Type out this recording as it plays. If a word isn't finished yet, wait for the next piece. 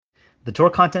The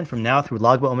Torah content from now through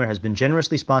Lag BaOmer has been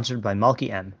generously sponsored by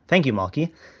Malki M. Thank you,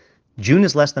 Malki. June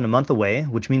is less than a month away,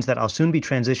 which means that I'll soon be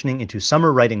transitioning into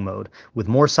summer writing mode, with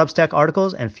more Substack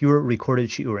articles and fewer recorded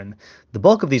shiurim. The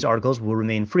bulk of these articles will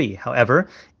remain free. However,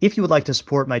 if you would like to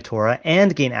support my Torah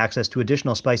and gain access to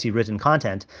additional spicy written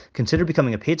content, consider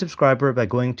becoming a paid subscriber by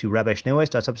going to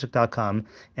rabbischneeweiss.substack.com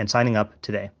and signing up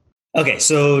today. Okay,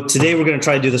 so today we're going to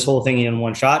try to do this whole thing in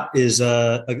one shot. Is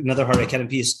another hard Ketem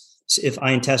piece. If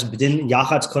Ayin Tes B'din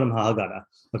Yachatz Kodem HaHaggadah.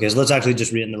 Okay, so let's actually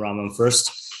just read it in the Rambam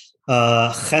first.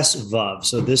 Ches Vav.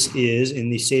 So this is in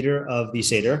the Seder of the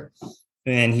Seder.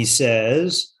 And he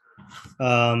says,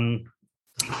 V'achar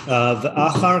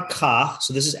Kach.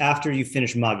 So this is after you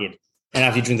finish Magid and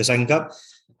after you drink the second cup.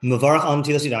 Mavarach al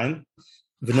Netilas Yadayim.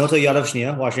 V'noto Yadav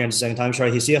Shnia. Wash your hands the second time.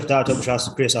 Shari Hisiach Da'ato B'shas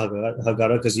Kriyas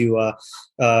Haggadah, because you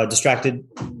distracted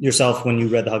yourself when you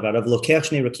read the Haggadah. V'lokeach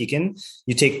Shnei Rakikin.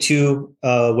 You take two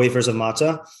wafers of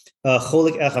matzah.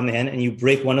 Cholik Echa Mehen, and you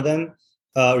break one of them.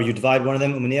 Or you divide one of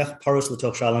them, umaniach paros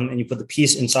l'toch shalom, and you put the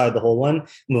piece inside the whole one.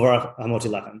 Muvarach hamotzi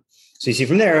lechem. So you see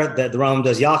from there that the Rambam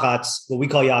does Yachatz, what we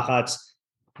call Yachatz,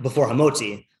 before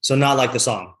hamotzi. So not like the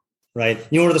song, right?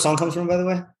 You know where the song comes from, by the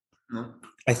way? No.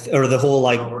 Or the whole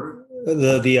like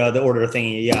the order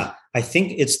thingy. Yeah, I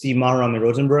think it's the Maharam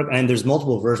Rotenberg, and there's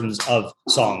multiple versions of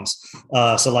songs.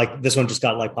 So like this one just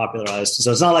got like popularized.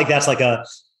 So it's not like that's like a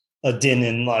din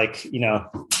in like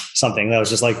something that was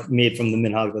just like made from the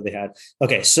minhag that they had.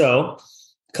 Okay, so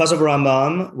because of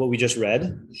Rambam, what we just read,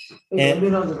 and the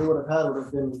minhag that they would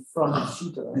have been from the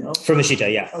Shita, right? From the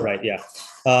Shita, yeah, okay. Right, yeah.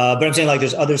 But I'm saying like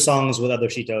there's other songs with other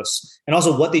Shitos, and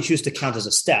also what they choose to count as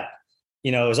a step,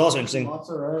 is also interesting.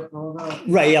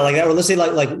 Right, yeah, like that. Or let's say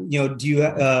like do you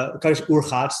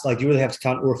urchatz? Like, do you really have to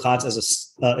count urchatz as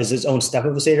its own step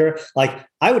of the seder? Like,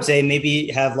 I would say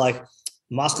maybe have like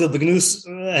Maskil Begnus,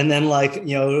 and then like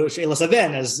Sheila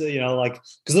Saven as like,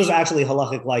 because those are actually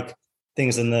halachic like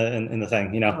things in the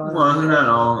thing, Well, isn't that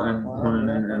all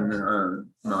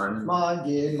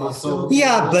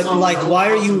Yeah, but like, why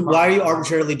are you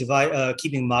arbitrarily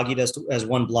keeping Magid as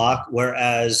one block,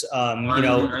 whereas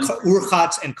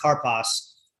Urchatz and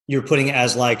Karpas you're putting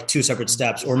as like two separate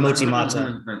steps, or Motzi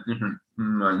Matzah?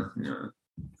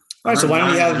 All right, so why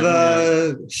don't you have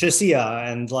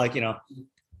Shisia and like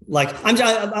Like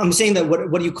I'm saying that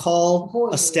what you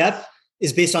call a step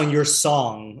is based on your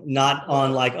song, not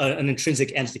on like an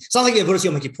intrinsic entity. It's not like Avodas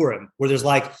Yom Kippurim, where there's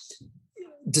like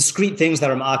discrete things that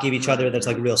are ma'akiv each other. That's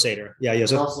like real seder. Yeah, yeah.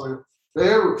 So they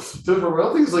have different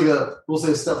real things, like we'll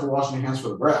say a step for washing your hands for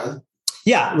the bread.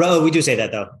 Yeah, we do say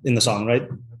that though in the song, right?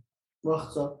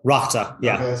 Rachza,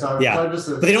 yeah, okay, so yeah.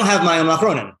 But they don't have Mayim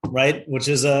Achronim, right? Which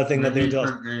is a thing that they do.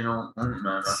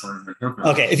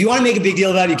 Okay, if you want to make a big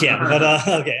deal about it, you can. But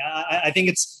okay, I think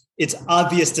it's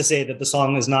obvious to say that the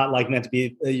song is not like meant to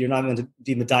be. You're not meant to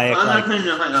be medaic.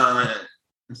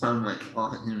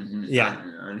 Yeah.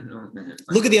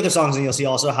 Look at the other songs, and you'll see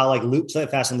also how like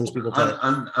fast and loose people play.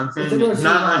 I'm saying it's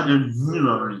not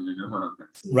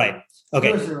right.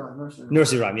 Okay.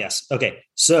 Nursery rhyme. Yes. Okay.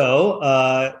 So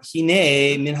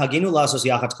hine minhaginu lasos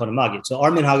yachatz kodem magid. So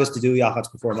our minhag is to do yachatz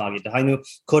before magid. Dahainu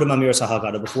kodem amiras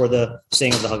haggadah, before the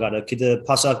saying of the haggadah. Kid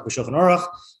pasak b'shulchan aruch.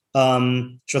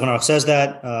 Shulchan Aruch says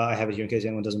that. I have it here in case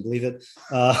anyone doesn't believe it.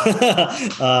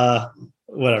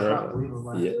 Whatever.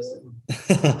 Where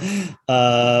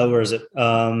is it?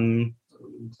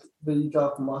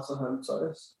 V'yikach matzah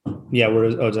ha'emtzayis. Yeah, where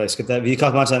is? Oh, did I skip that?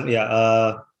 V'yikach matzah.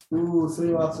 Yeah. Ooh,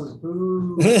 3 matzahs.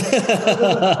 Ooh.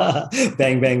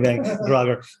 Bang, bang, bang.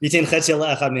 Grager. Yitin chetzi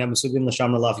le'echad me'hamasubim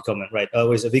l'sham l'lafi komen. Right.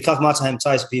 Always. V'yikach matzah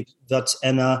ha'emtzayis that's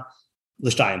ena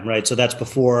l'shtayim. Right. So that's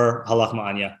before halach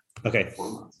ma'anya. Okay.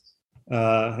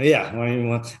 Yeah.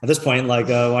 At this point, like,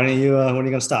 when are you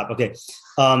going to stop? Okay.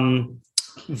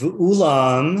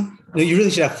 V'ulam. No, you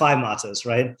really should have 5 matzahs,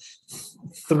 right?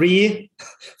 3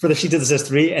 for the sheet that says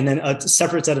 3, and then a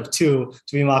separate set of 2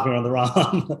 to be mocking around the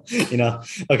Ram.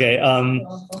 Okay.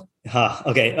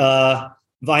 Okay.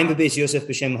 V'ayim b'beis Yosef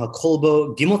b'shem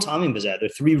hakolbo gimel tamim b'zeh. There are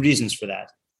 3 reasons for that.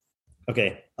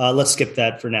 Okay. Let's skip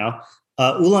that for now.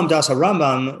 Ulam das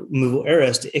Rambam muvu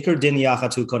eres to ikar din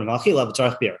yachatu kodem achila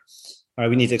v'tzarich bir. All right,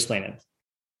 we need to explain it.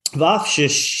 Vaf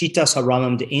sheshitas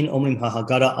haramam de'ein omrim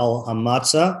hahagada al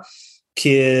hamatzah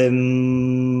ki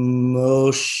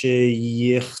moshe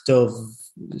yichtov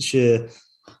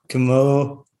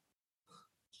kemo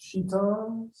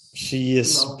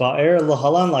sheyisbaer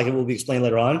lahalan, like it will be explained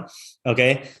later on.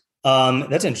 Okay,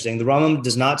 that's interesting. The Rambam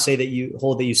does not say that you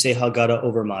hold that you say haggadah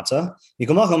over matzah.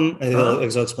 Yikomacham,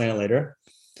 he'll explain it later.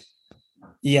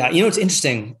 Yeah, it's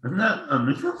interesting. Isn't that a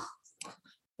mitzvah?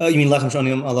 You mean lechem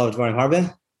shonim alav dvarim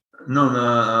harbe? No,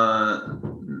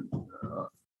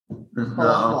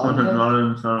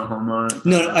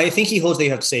 No, I think he holds that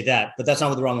you have to say that, but that's not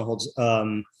what the Rambam holds.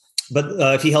 But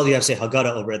if he held you have to say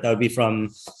Haggadah over it, that would be from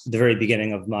the very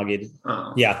beginning of Magid.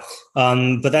 Yeah.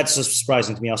 But that's just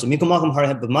surprising to me also. So the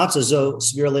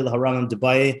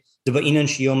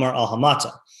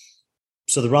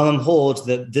Rambam holds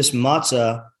that this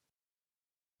matzah,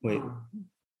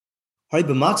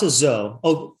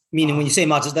 meaning when you say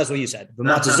matzah, that's what you said. But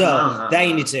matzah, that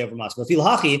you need to say over matzah. But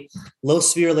filhachi, lo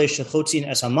svir le shechotzin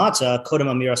es hamatzah kodem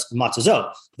amiras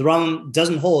matzah. The Rambam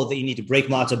doesn't hold that you need to break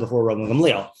matzah before Rabban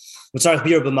Gamliel. So we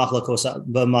need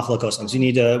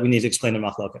to explain the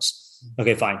machlokos.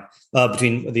 Okay, fine.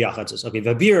 Between the Yachatzes. Okay,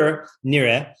 v'bir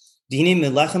nire dini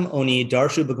melechem oni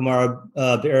darshu b'gemara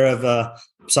be'erev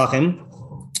psachim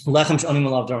lechem she'onim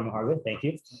alav darim harbe. Thank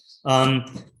you.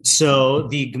 So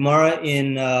the Gemara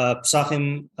in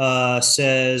Psachim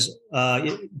says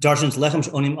darshan's lechem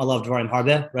she'onim alav darim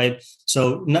harbe. Right.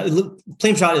 So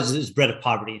plain shot is bread of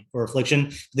poverty or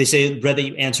affliction. They say bread that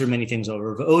you answer many things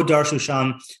over. V'o darshu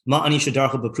sham ma ani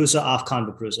shedarchu b'prusa afkan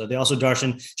b'prusa. They also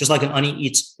darshan just like an ani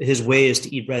eats his way is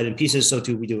to eat bread in pieces, so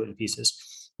too we do it in pieces.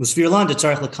 We hold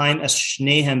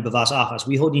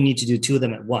you need to do two of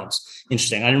them at once.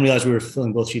 Interesting. I didn't realize we were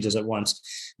filling both shitas at once.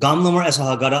 So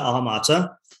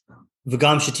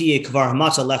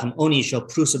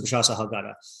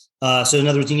in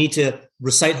other words, you need to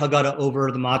recite Haggadah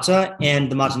over the matzah,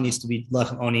 and the matzah needs to be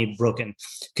lechem oni broken.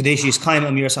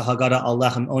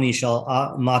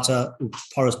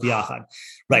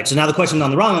 Right. So now the question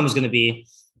on the Rambam is going to be,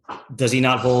 does he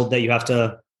not hold that you have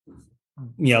to,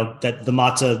 that the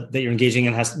matzah that you're engaging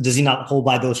in does he not hold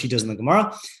by those shitas in the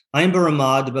Gemara? Ayin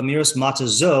baramad b'miras matzah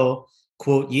zo,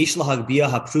 quote, yesh lahagbia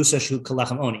haprusa shu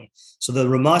kalechem oni. So the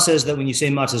Ramah says that when you say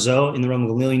matzah zo in the Rambam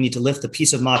Gamliel, you need to lift the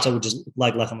piece of matzah, which is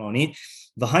like lechem oni.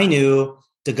 V'hainu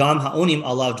degam ha'onim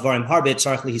alav dvarim harbit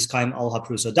tzarich lihiskayim al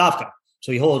haprusa davka.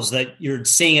 So he holds that you're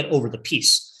saying it over the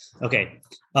piece. Okay.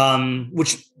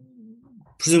 Which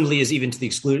presumably is even to the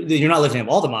exclusion. You're not lifting up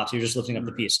all the matzah, you're just lifting up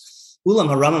the piece. Ulam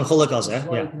haramam cholak alzeh,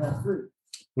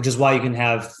 which is why you can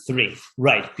have three,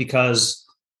 right? Because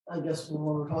I guess when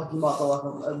we're talking about the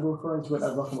lechem, we're referring to it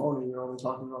as lechem oni. You're only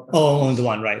talking about that. Oh, only the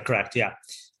one, right? Correct, yeah.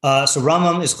 So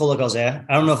Rambam is cholak alzeh.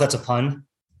 I don't know if that's a pun,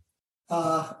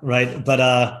 right?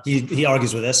 But he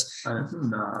argues with this.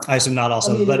 I assume not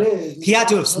also, but he had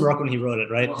to have smirked when he wrote it,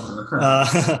 right?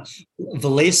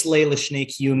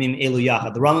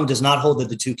 The Rambam does not hold that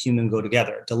the two kiyumim go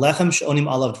together. The lechem she'onim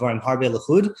alav dvarim harbe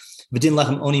lechud, v'din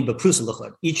lechem oni b'prusa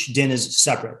lechud. Each din is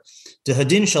separate. The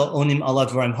hadin shel onim alav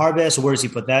dvarim harbe. So where does he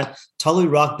put that?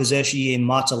 Talui rak b'zeh she'yeh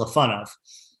matzah lefanav.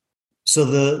 So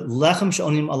the lechem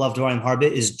she'onim alav dvarim harbe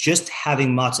is just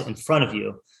having matzah in front of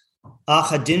you.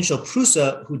 Achadin shel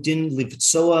prusa hu din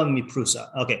livtsoa mi prusa.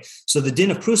 Okay, so the din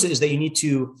of prusa is that you need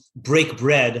to break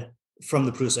bread from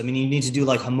the prusa. I mean, you need to do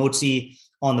like hamotzi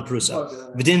on the prusa.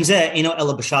 V'din zeh eno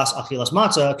ela b'shas achilas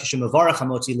matzah k'shemavarach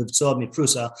hamotzi livtsoa mi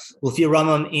prusa. L'fi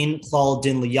Rambam in klal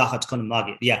din liyachatz konem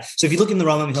magid. Yeah. So if you look in the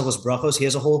Rambam in Hilchos brachos, he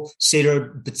has a whole seder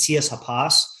b'tzias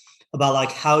hapas about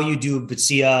like how you do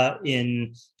b'tzia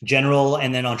in general,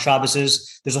 and then on Shabbos,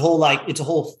 there's a whole it's a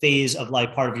whole phase of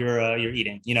like part of your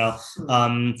eating. I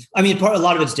mean, a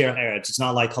lot of it's derech eretz. It's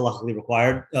not like halachically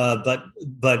required, but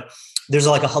there's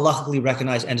like a halachically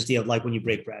recognized entity of like when you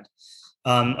break bread.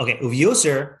 Okay, uv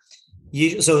yoser.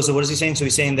 So what is he saying? So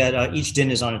he's saying that each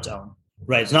din is on its own,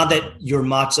 right? It's not that your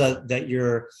matzah that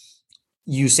you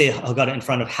say Haggadah in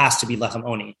front of has to be lechem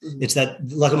oni. It's that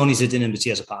lechem oni is a din in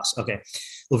b'tzias hapas. Okay.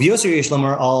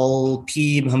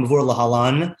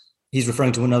 He's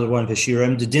referring to another one of his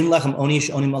shirim. The din lechem oni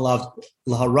she'onim alav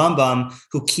laharambam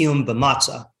hu kiyum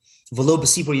b'matzah v'lo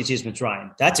b'sipur yitzias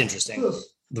mitzrayim. That's interesting.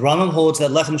 The Rambam holds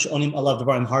that lechem she'onim alav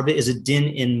dvarim harbe is a din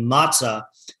in matzah,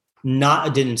 not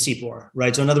a din in sipur,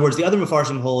 right? So in other words, the other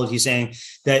mefarshim hold, he's saying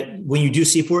that when you do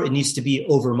sipur, it needs to be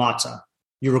over matzah.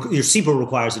 Your sipur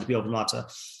requires it to be over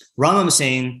matzah. Rambam is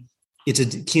saying it's a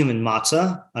kiyum in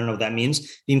matzah. I don't know what that means.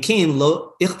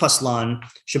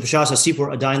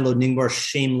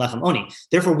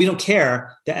 Therefore, we don't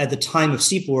care that at the time of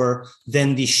sipur,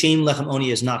 then the shem lechem oni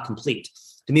is not complete.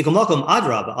 Nevertheless,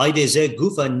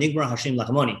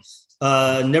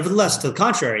 to the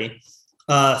contrary,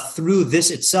 through this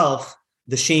itself,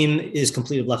 the shem is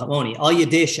completed lechem oni.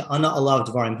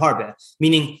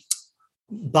 Meaning,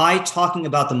 by talking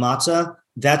about the matzah,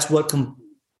 that's what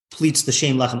completes the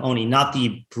shem lechem oni, not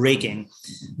the breaking.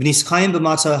 And that's how you're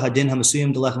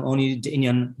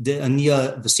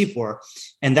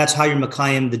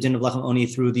makayim the din of lechem oni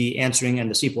through the answering and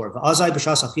the sipur.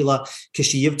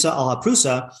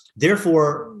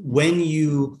 Therefore, when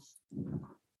you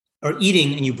are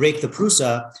eating and you break the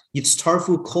prusa,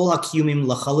 yitztarfu kol hakiyumim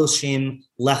lachalos shem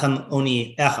lechem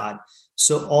oni echad.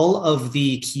 So all of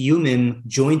the kiyumim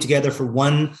join together for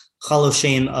one chalos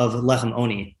shem of lechem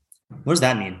oni. What does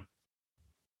that mean?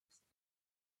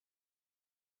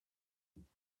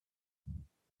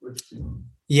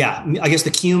 Yeah, I guess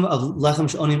the kiyum of lechem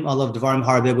shonim alav devarim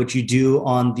harbe, which you do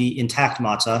on the intact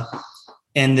matzah,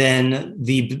 and then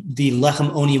the lechem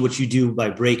oni, which you do by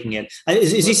breaking it.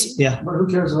 Is he? Yeah. But who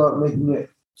cares about making it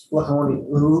lechem oni?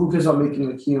 Who cares about making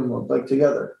the kiyum like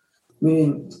together?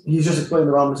 Meaning, he's just explaining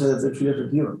the Rambam said that they're two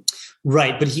different kiyum.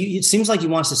 Right, but it seems like he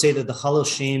wants to say that the chalos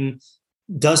shem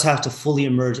does have to fully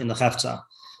emerge in the chefza.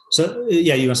 So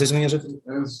yeah, you want to say something, Yosef?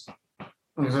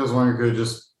 I was wondering, could it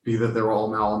just be that they're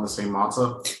all now on the same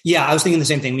matzah? Yeah, I was thinking the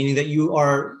same thing, meaning that you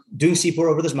are doing sipur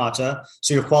over this matzah,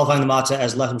 so you're qualifying the matzah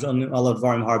as lechem shonim alav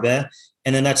devarim harbe,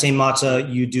 and then that same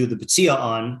matzah you do the betzia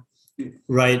on,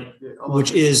 right?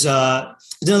 Which is, in other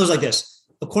words, like this.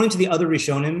 According to the other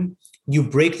Rishonim, you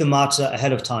break the matzah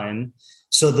ahead of time,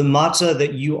 so the matzah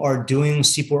that you are doing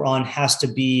sipur on has to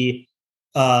be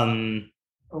onid.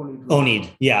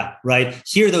 Yeah, right.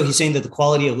 Here, though, he's saying that the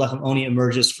quality of lechem oni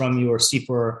emerges from your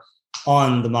sipur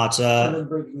on the matzah. And then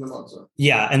breaking the matzah.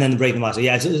 Yeah, and then break the matzah.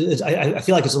 Yeah, I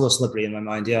feel like it's a little slippery in my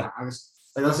mind. Yeah. I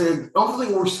don't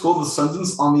think we're scrolled the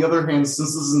sentence. On the other hand,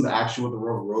 since this isn't actually what the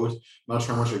Rav wrote, I'm not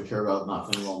sure how much I care about not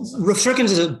finishing all the sentence. Rav Shurkin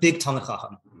is a big Talmid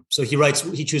Chacham, so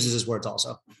he chooses his words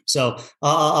also. So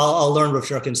I'll learn Rav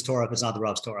Shurkin's Torah if it's not the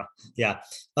Rav's Torah. Yeah.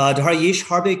 Dahar yish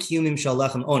harbe kiyumim shel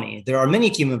lechem oni. There are many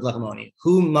kiyumim of lechem oni.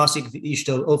 Who masik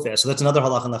ishto ofeh. So that's another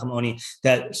halach in lechem oni,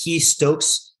 that he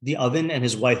stokes the oven and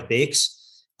his wife bakes.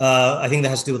 I think that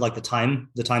has to do with like the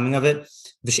timing of it.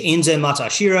 V'she'enze matzah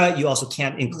ashira. You also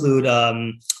can't include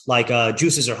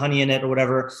juices or honey in it or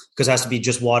whatever, because it has to be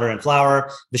just water and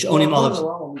flour. V'she'onim olives.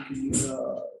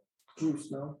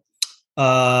 Juice, no?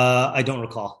 I don't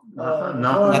recall.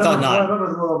 No. I thought not. I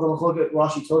remember the look at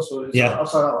Rashi Tosfot. Yeah. I'm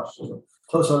sorry, not Rashi Tosfot.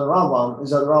 Tosfot and Rambam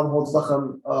is that the Rambam holds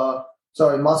lechem.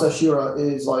 Matzah shira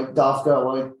is like dafka,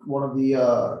 like one of the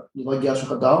like yashach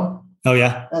hadam. Oh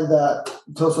yeah. And that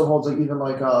Tosfot holds like even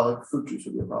like fruit juice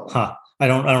would be a problem. Huh. I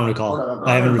don't recall.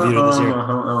 I haven't reviewed it this year.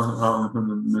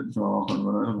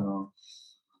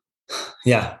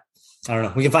 Yeah. I don't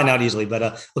know. We can find out easily, but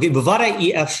okay. Bavada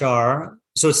efshar.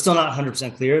 So it's still not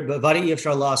 100% clear, but bavada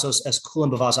efshar lasos es kulam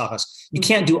bavas achas. You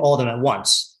can't do all of them at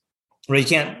once, right? You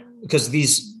can't, because the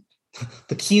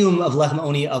kiyum of lechem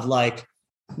oni of like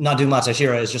not doing matzah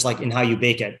shira is just like in how you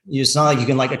bake it. It's not like you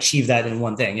can like achieve that in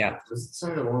one thing. Yeah. Does it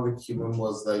say that one of the kiyum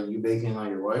was that you bake it and not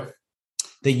your wife?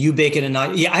 That you bake it and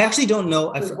not. Yeah, I actually don't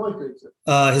know. His wife bakes it.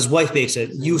 His wife bakes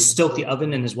it. You stoke the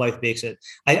oven and his wife bakes it.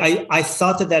 I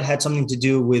thought that had something to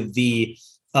do with the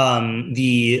time.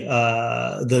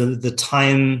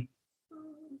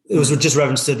 It was just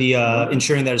reference to the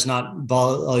ensuring that it's not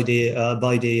balide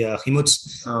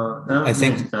chimutz. I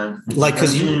think, like,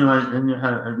 because you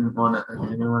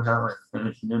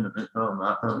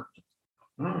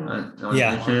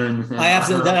yeah, I have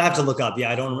to look up.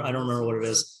 Yeah, I don't remember what it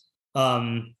is.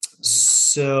 Right,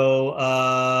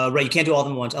 you can't do all of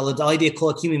them at once. So all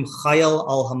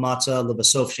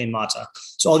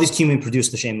these kiyumim produce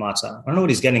the shem matzah. I don't know what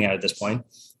he's getting at this point.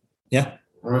 Yeah.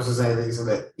 I'm just saying that he said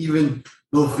that even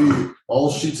though for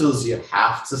all shitas you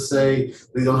have to say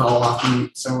they don't all have to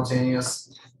be simultaneous.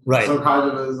 Right. So kind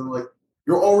of is like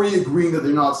you're already agreeing that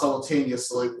they're not simultaneous.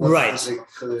 So like right. So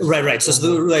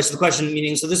the question,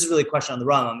 meaning, so this is really a question on the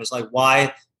Rambam, is like,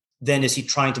 why then is he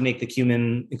trying to make the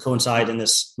kiyumim coincide in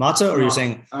this matzah, or you're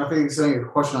saying? I think he's saying a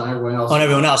question on everyone else. On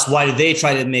everyone else, why did they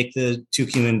try to make the two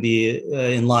kiyumim be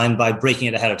in line by breaking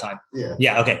it ahead of time? Yeah.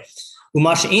 Yeah. Okay.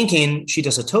 Umash einkein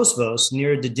shitas atosvos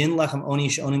near the din lechem oni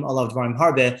she'onim alav dvarim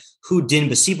harbe who din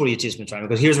besipur yitzis mitzrayim,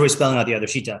 because here's where he's spelling out the other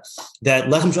shita, that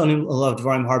lechem she'onim alav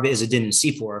dvarim harbe is a din in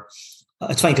sipur.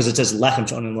 It's funny because it says lechem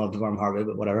she'onim alav dvarim harbe,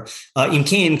 but whatever.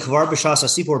 Imkein kvar b'shas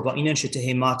asipur ba'inen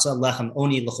shetehe matzah lechem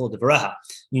oni l'chol devareha.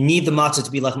 You need the matzah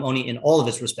to be lechem oni in all of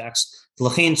its respects.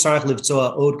 L'chein tzarich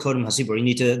livtzoa od kodem hasipur. You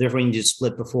need to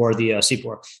split before the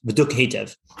sipur. V'duk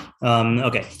heitev.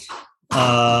 Okay.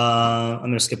 I'm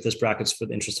going to skip this brackets for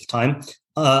the interest of time.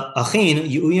 Achein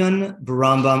Yu'uyan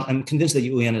Rambam. I'm convinced that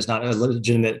Yu'uyan is not a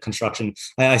legitimate construction.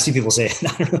 I see people say it.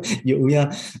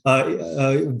 Yu'uyan.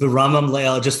 Rambam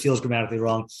Le'el just feels grammatically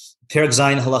wrong. Perak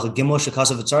Zayin Halacha Gimel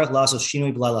Shekasav V'Tzarech Lasos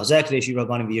Shinoi B'Lai Lazeh Kadeshi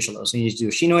Rabbanim V'Yishalos. So you need to do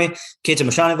Shinoi Keta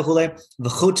Mashane V'Chule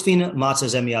V'Chotfin Matzah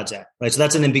Zem Yadzeh. Right. So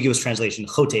that's an ambiguous translation.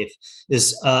 Chotef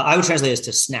is I would translate as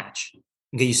to snatch.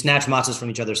 Okay, you snatch matzahs from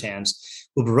each other's hands.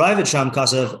 Uberayvet Sham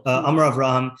Kasav Amar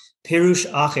Avraham Perush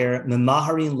Acher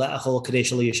Memaharin Le'achol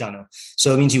Kadesh Yashanu.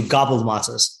 So it means you gobble the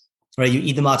matzahs. right? You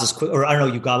eat the matzahs quick, or I don't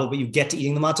know, you gobble, but you get to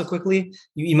eating the matzah quickly.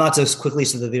 You eat matzahs quickly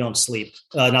so that they don't sleep.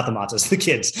 Not the matzahs, the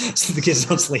kids, so the kids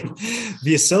don't sleep.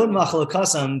 V'yasod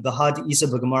machalokasam b'had isa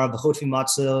b'gemara b'chotfi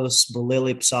matzos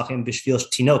b'lele psachim b'shvil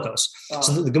tinokos.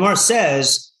 So the Gemara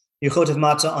says you chotev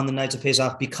matzah on the nights of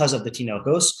Pesach because of the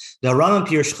tinokos. The Rambam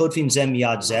pirush chotvim zem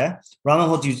yad zeh. Rambam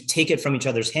holds you take it from each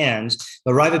other's hands.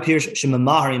 The Raiva pirush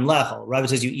shemamaharim lechol. Raiva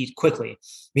says you eat quickly.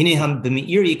 I didn't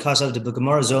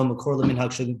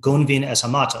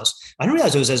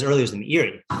realize it was as early as the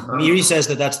Meiri. Meiri says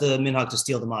that that's the minhag to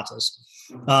steal the matzahs.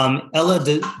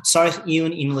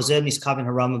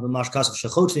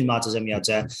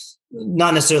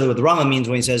 Not necessarily what the Rambam means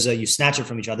when he says you snatch it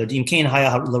from each other.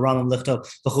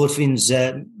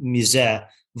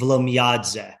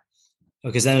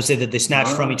 Because then it would say that they snatch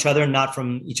from each other, not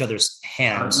from each other's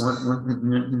hands.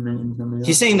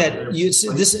 He's saying that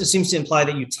this seems to imply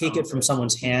that you take it from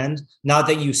someone's hand, not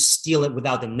that you steal it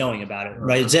without them knowing about it,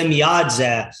 right? Zem miyad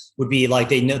zeh would be like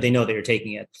they know that you're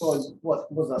taking it. Well,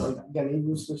 what was that like?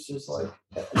 Ganevus versus like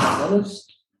Gazlanus?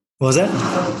 What was that?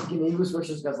 Ganevus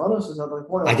versus Gazlanus? Is that like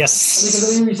one? I guess.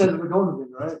 Because he said Lignov,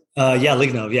 right? Yeah,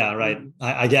 Lignov. Yeah, right.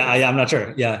 I'm not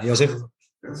sure. Yeah, Yosef.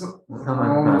 I'm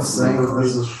saying that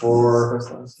this is for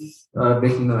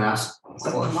making them ask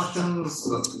questions.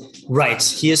 Right.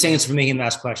 He is saying it's for making them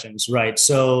ask questions. Right.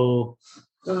 So.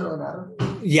 Doesn't really matter.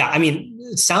 Yeah, I mean,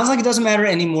 it sounds like it doesn't matter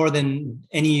any more than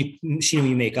any shinu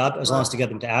you make up, as long as to get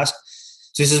them to ask.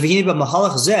 So he says,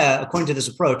 according to this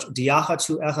approach, so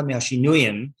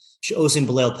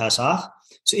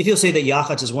if you'll say that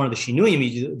Yachatz is one of the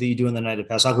shinuyim that you do on the night of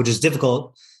Pesach, which is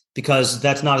difficult because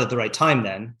that's not at the right time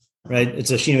then, right? It's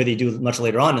a shinui that you do much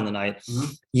later on in the night.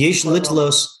 Yesh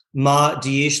litlos ma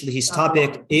diyesh lihis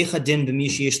topic echadin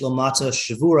b'mish yesh lo matzah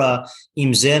shavura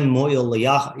imzem moil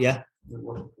liyach. Yeah.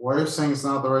 Why are you saying it's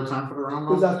not the right time for the Rambam?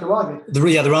 Because after Magid.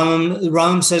 The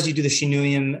Rambam says you do the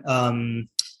shinuyim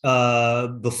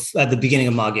at the beginning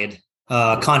of Magid,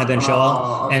 Kana ben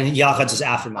Shoal, okay. and Yachatz is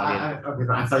after Magid.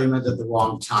 I thought you meant at the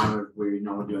wrong time where you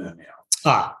know we're doing that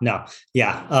now. No.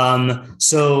 Yeah.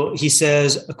 So he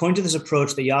says, according to this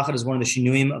approach, that Yachatz is one of the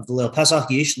shinuyim of the Leil Pesach.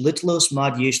 Yesh litlos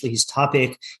mad yesh his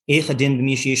topic echadin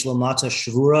b'mish yesh lo matzah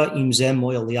shvura imzem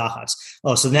moil Yachatz.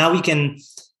 Oh, so now we can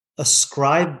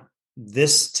ascribe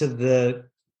this to the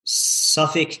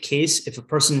suffix case. If a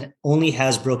person only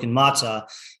has broken matzah,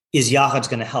 is Yachatz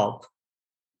going to help?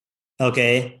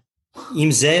 Okay.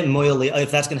 If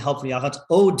that's going to help for Yachatz,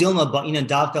 Dilma ba'ina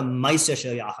davka ma'aseh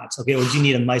shel Yachatz. Okay, or do you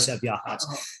need a ma'aseh of Yachatz?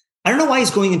 I don't know why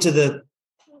he's going into the.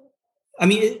 I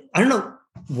mean, I don't know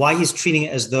why he's treating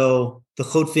it as though the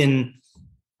chotfin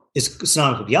is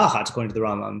synonymous with Yachatz, according to the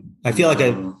Rambam. I feel like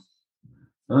it's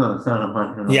not a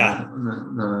question. Yeah.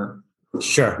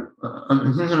 Sure.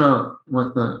 I'm thinking about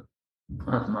what the.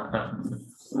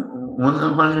 One of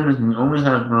the questions is you only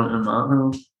have broken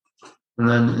matzah. And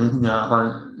then isn't it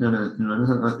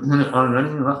already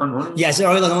lachamoni? Yes,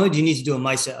 already lachamoni. Do you need to do a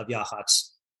ma'aseh of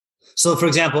Yachatz? So, for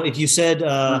example, if you said,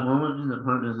 what would be the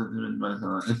purpose of doing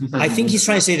ma'aseh? I think he's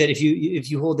trying to say that if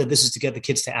you hold that this is to get the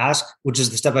kids to ask, which is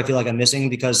the step I feel like I'm missing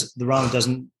because the Rambam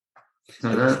doesn't.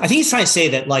 I think he's trying to say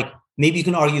that like maybe you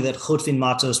can argue that chotfin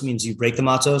matzos means you break the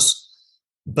matzos,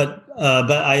 but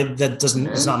that doesn't.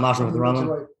 It's not mashma with the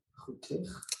Rambam.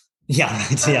 Yeah,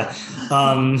 right. Yeah.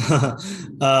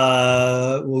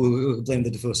 We'll blame the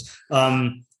diffuse.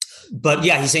 But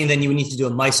yeah, he's saying then you would need to do a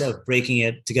ma'aseh of breaking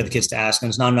it to get the kids to ask, and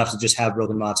it's not enough to just have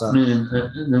broken matzah. I mean,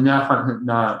 the Yachatz is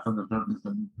not for the purpose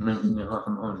of making it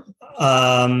lechem oni.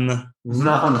 It's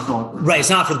not on the phone. Right, it's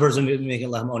not for the person making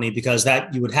lechem oni because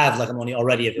that you would have lechem oni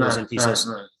already if it was in pieces.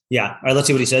 Right. Yeah. All right, let's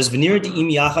see what he says. V'nir de'im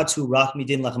Yachatz hu rak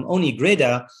midin lechem oni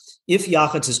greda. If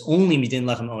Yachatz is only midin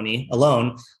lechem oni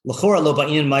alone, l'chora lo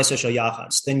ba'inin ma'aseh shel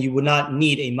Yachatz, then you would not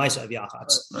need a ma'aseh of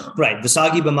Yachatz. Right.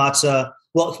 V'sagi b'matzah.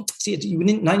 Well, see, you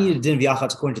would not need a din of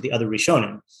Yachatz according to the other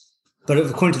Rishonim, but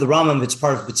according to the Rambam, it's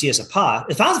part of B'tzias Apah.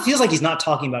 It feels like he's not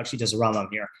talking about Shitas Rambam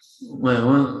here. Wait,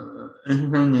 what?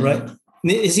 Right?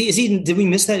 Is he? Did we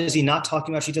miss that? Is he not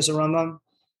talking about Shitas Rambam?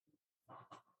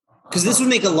 Because this would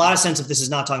make a lot of sense if this is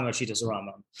not talking about Shitas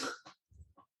Rambam.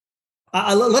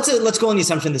 Let's go on the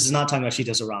assumption this is not talking about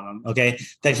Shitas Rambam. Okay,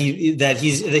 that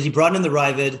he brought in the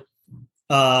Ravid.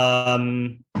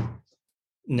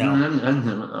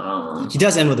 No, he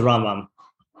does end with the Rambam.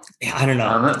 Yeah, I don't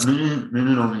know.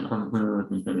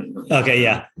 Okay,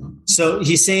 yeah. So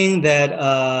he's saying that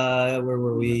where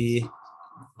were we?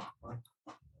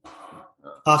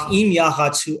 Achim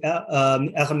Yachatz hu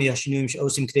echam yashinum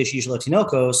she'osim k'dei sheyish lo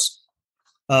tinokos.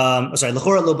 Sorry,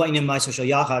 l'chora lo ba'inim ma'aseh shel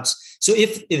Yachatz. So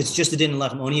if it's just a din in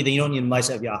lechem oni, then you don't need a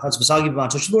ma'aseh of Yachatz. V'sagi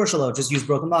b'matzah shvur shelo, just use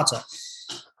broken matzah.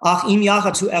 But if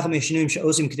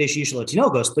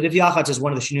Yachatz is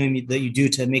one of the shinuim that you do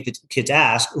to make the kids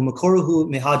ask, then you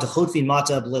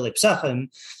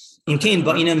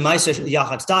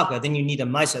need a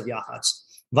maisa of Yachatz.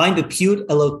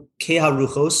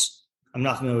 I'm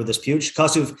not familiar with this pute.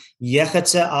 Kasuv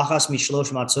Yechatze achas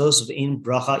mishlosh matzos v'in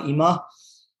bracha ima.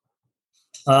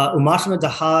 Umashma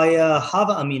dahaya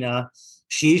hava amina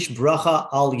shish bracha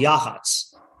al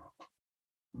Yachatz.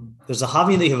 There's a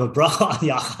havamina that you have a bracha on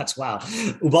Yachatz. Wow.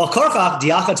 Ubal korchach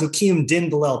Yachatz hukim din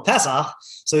belel Pesach.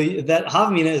 So that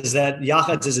havamina is that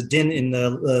Yachatz is a din in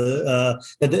the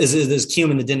that is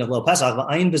kiyum in the din of Lel Pesach.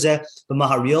 V'ayin b'zeh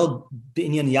b'maharil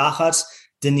b'inyan Yachatz.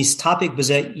 Denis topic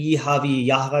b'zeh havi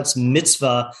Yachatz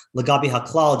mitzvah lagabi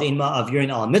haklal de'inma avirin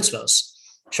al mitzvos.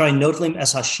 Trying notlim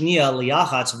es hashnia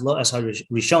liyachatz v'lo es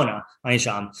harishona.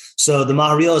 So the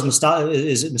Maharil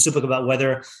is mesupik about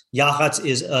whether Yachatz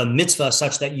is a mitzvah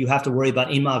such that you have to worry about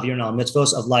inma avirin al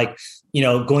mitzvos of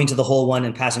going to the whole one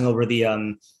and passing over the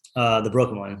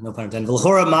broken one. No pun intended.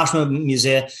 V'lchora mashma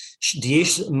mizeh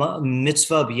diyesh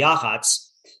mitzvah b'Yachatz.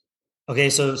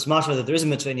 Okay, so it's mashma that there is a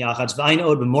mitzvah in Yachatz. V'ayin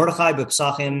od b'mordechai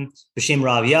b'psachim b'shem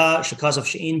Ravya shekasav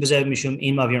she'in b'zeh mishum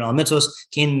ein mavir al mitzvos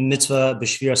kin mitzvah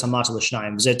b'shviras hamatzah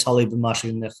l'shnayim b'zeh tali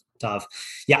b'mashim nechtav.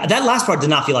 Yeah, that last part did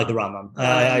not feel like the Rambam.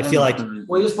 I feel like he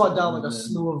just brought down like a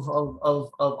slew of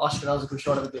Ashkenazi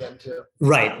Rishonim at the end too.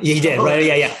 Right, he did. Right,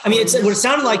 yeah. I mean, what it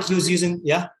sounded like he was using.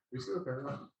 Yeah.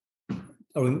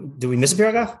 Did we miss a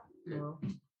paragraph? No.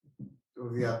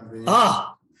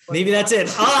 Maybe that's it.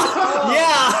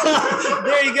 Yeah.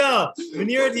 There you go.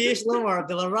 V'nira diyesh lomar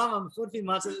de la Rambam chutfi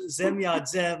matzah zem yad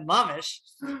zem mamish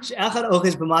she'achad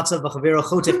oches b'matzah v'chavero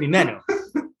chotef mimenu.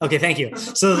 Okay, thank you.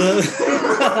 So the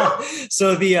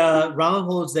Rambam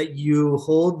holds that you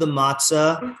hold the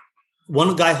matzah.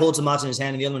 One guy holds the matzah in his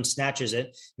hand, and the other one snatches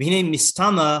it. V'hinei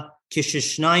mistama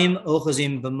kishishnayim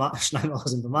ochazim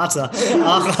b'matzah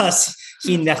achas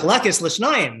hi nechlekes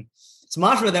l'shnayim. It's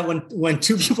mashma that when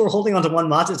two people are holding onto one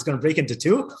matzah, it's going to break into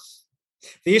two.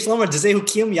 So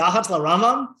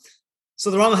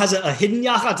the Rambam has a hidden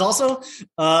Yachatz also.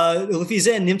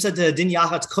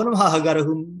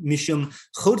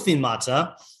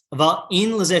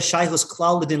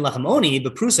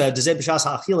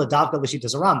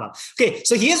 Okay,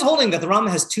 so he is holding that the Rambam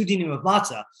has two dinim of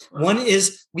matzah. One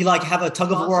is we have a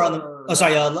tug of war on the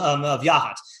of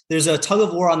Yachatz. There's a tug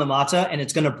of war on the matzah, and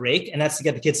it's going to break, and that's to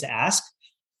get the kids to ask.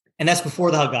 And that's before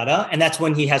the Haggadah, and that's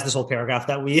when he has this whole paragraph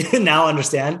that we now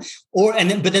understand.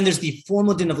 But then there's the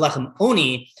formal din of lechem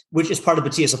oni, which is part of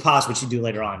B'tzias Apas, which you do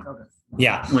later on. Okay.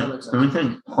 Yeah.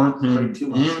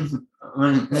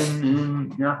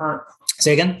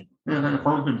 Say again.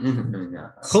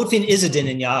 Chotfin is a din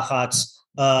in Yachatz,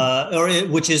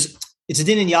 it's a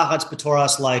din in Yachatz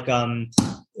b'Toras like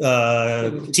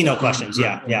Tino questions.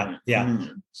 Yeah.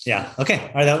 Okay.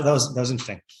 All right. That was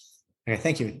interesting. Okay,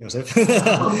 thank you, Joseph.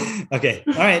 Okay,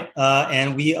 all right,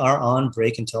 and we are on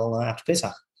break until after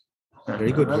Pesach.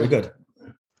 Very good.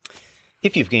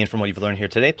 If you've gained from what you've learned here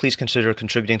today, please consider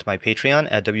contributing to my Patreon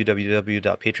at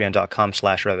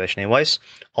www.patreon.com/Rabbi Shnei Weiss.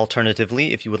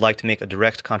 Alternatively, if you would like to make a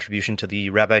direct contribution to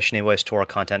the Rabbi Shnei Weiss Torah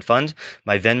Content Fund,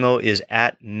 my Venmo is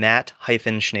at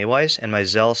Matt-Shnei Weiss, and my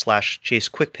Zelle/Chase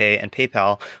QuickPay and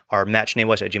PayPal are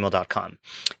mattschneiweiss@gmail.com.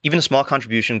 Even a small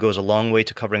contribution goes a long way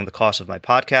to covering the cost of my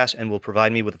podcast and will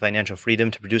provide me with the financial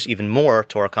freedom to produce even more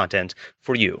Torah content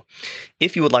for you.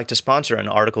 If you would like to sponsor an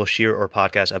article, shir, or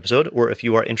podcast episode, or if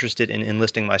you are interested in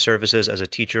enlisting my services as a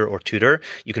teacher or tutor,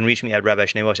 you can reach me at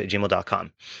rabbischneiweiss@gmail.com.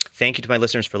 Thank you to my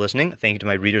listeners for listening. Thank you to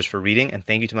my readers for reading. And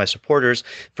thank you to my supporters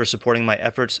for supporting my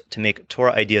efforts to make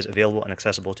Torah ideas available and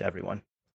accessible to everyone.